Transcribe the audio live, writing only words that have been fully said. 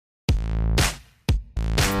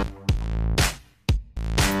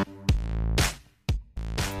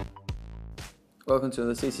Welcome to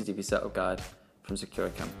another CCTV setup guide from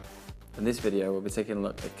Securicam. In this video we'll be taking a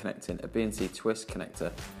look at connecting a BNC twist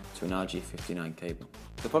connector to an RG59 cable.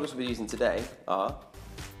 The products we'll be using today are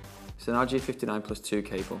It's an RG59 plus 2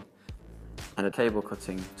 cable and a cable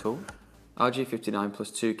cutting tool. RG59 plus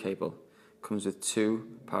 2 cable comes with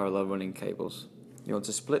 2 parallel running cables. You want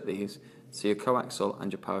to split these so your coaxial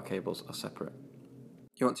and your power cables are separate.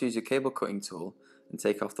 You want to use your cable cutting tool and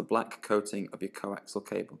take off the black coating of your coaxial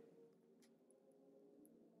cable.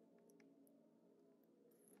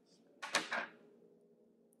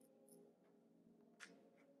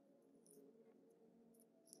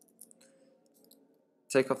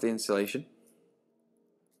 Take off the insulation.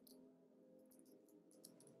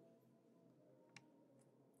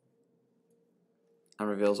 And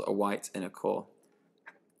reveals a white inner core.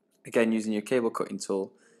 Again, using your cable cutting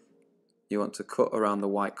tool, you want to cut around the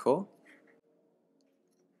white core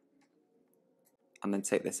and then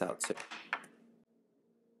take this out too.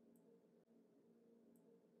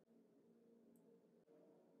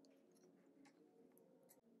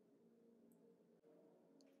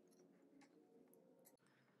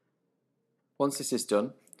 Once this is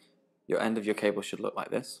done, your end of your cable should look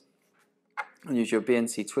like this. And use your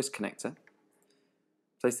BNC twist connector.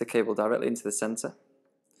 Place the cable directly into the center,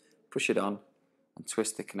 push it on, and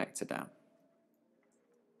twist the connector down.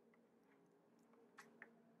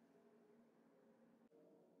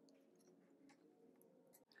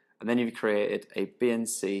 And then you've created a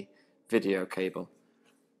BNC video cable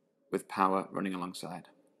with power running alongside.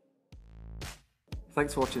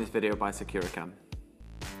 Thanks for watching this video by Securicam.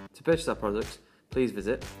 To purchase our products, please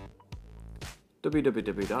visit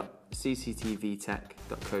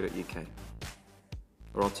www.cctvtech.co.uk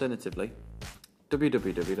or alternatively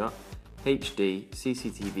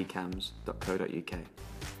www.hdcctvcams.co.uk.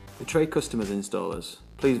 For trade customers and installers,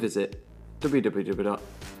 please visit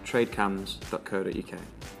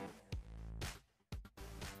www.tradecams.co.uk.